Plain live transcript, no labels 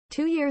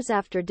2 years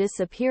after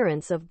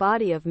disappearance of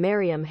body of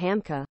Maryam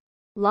Hamka.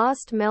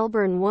 Lost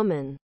Melbourne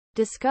woman.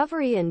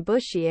 Discovery in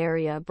Bushy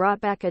area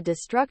brought back a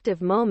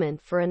destructive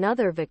moment for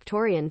another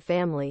Victorian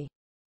family.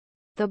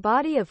 The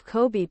body of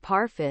Kobie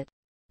Parfitt,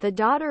 the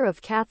daughter of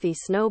Kathy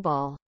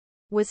Snowball,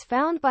 was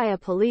found by a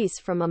police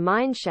from a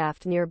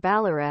mineshaft near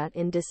Ballarat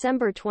in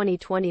December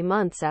 2020,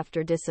 months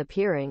after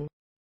disappearing.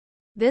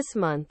 This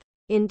month,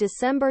 in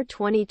December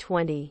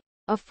 2020,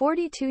 a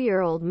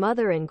 42-year-old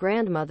mother and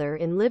grandmother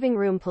in living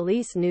room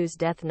police news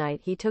death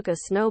night he took a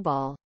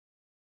snowball.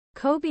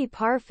 Kobie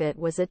Parfitt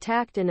was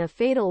attacked in a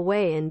fatal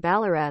way in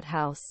Ballarat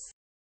House.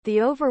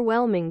 The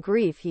overwhelming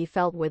grief he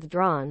felt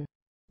withdrawing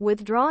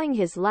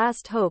his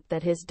last hope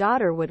that his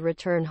daughter would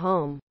return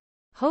home,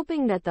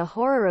 hoping that the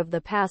horror of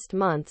the past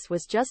months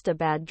was just a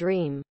bad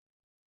dream.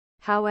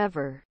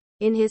 However,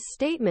 in his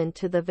statement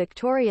to the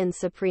Victorian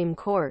Supreme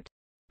Court,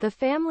 the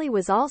family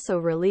was also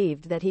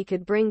relieved that he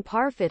could bring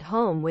Parfitt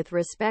home with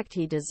respect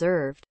he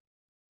deserved.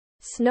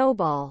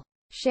 Snowball.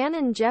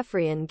 Shannon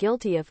Jeffrey'in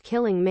guilty of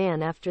killing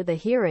man after the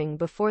hearing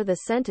before the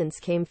sentence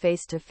came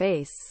face to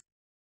face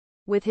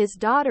with his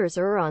daughters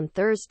on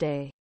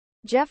Thursday.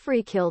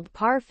 Jeffrey killed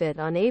Parfitt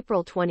on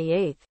April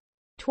 28,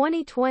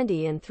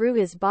 2020 and threw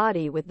his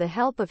body with the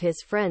help of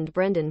his friend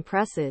Brendan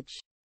Presaj.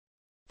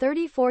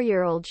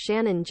 34-year-old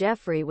Shannon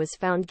Jeffrey was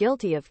found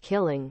guilty of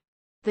killing.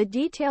 The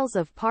details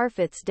of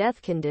Parfitt's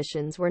death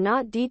conditions were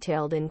not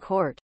detailed in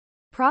court.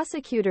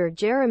 Prosecutor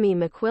Jeremy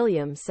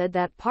McWilliam said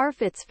that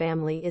Parfitt's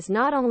family is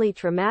not only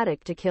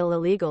traumatic to kill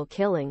illegal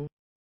killing,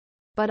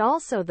 but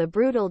also the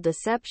brutal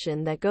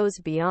deception that goes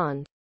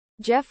beyond.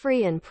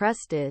 Jeffrey and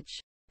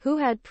Prestage, who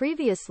had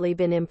previously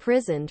been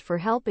imprisoned for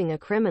helping a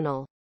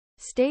criminal,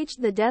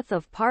 staged the death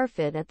of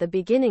Parfitt at the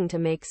beginning to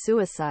make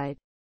suicide.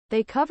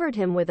 They covered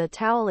him with a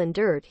towel and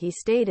dirt. He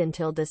stayed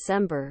until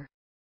December.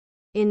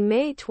 In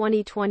May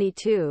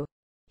 2022,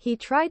 he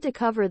tried to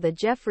cover the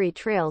Jeffrey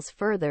trails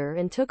further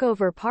and took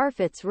over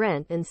Parfitt's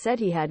rent and said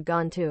he had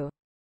gone to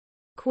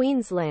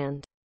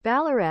Queensland.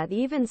 Ballarat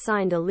even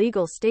signed a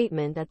legal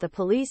statement at the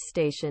police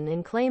station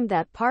and claimed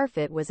that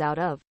Parfitt was out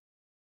of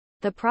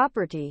the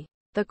property.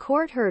 The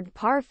court heard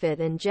Parfitt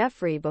and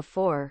Jeffrey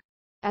before.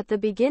 At the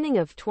beginning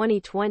of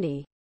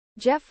 2020,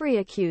 Jeffrey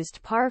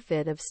accused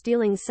Parfitt of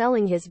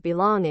selling his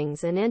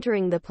belongings and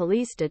entering the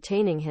police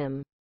detaining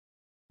him.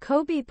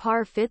 Kobie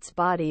Parfitt's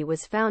body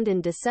was found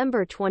in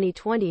December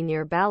 2020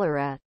 near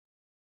Ballarat.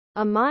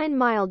 A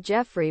mile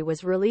Jeffrey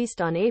was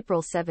released on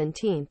April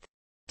 17,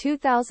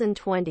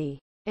 2020.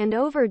 And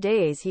over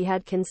days he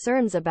had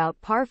concerns about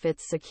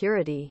Parfitt's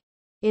security.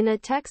 In a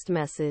text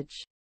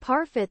message,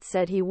 Parfitt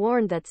said he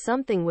warned that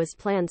something was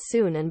planned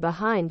soon and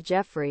behind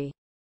Jeffrey.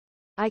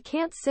 I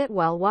can't sit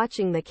while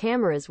watching the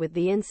cameras with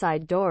the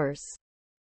inside doors.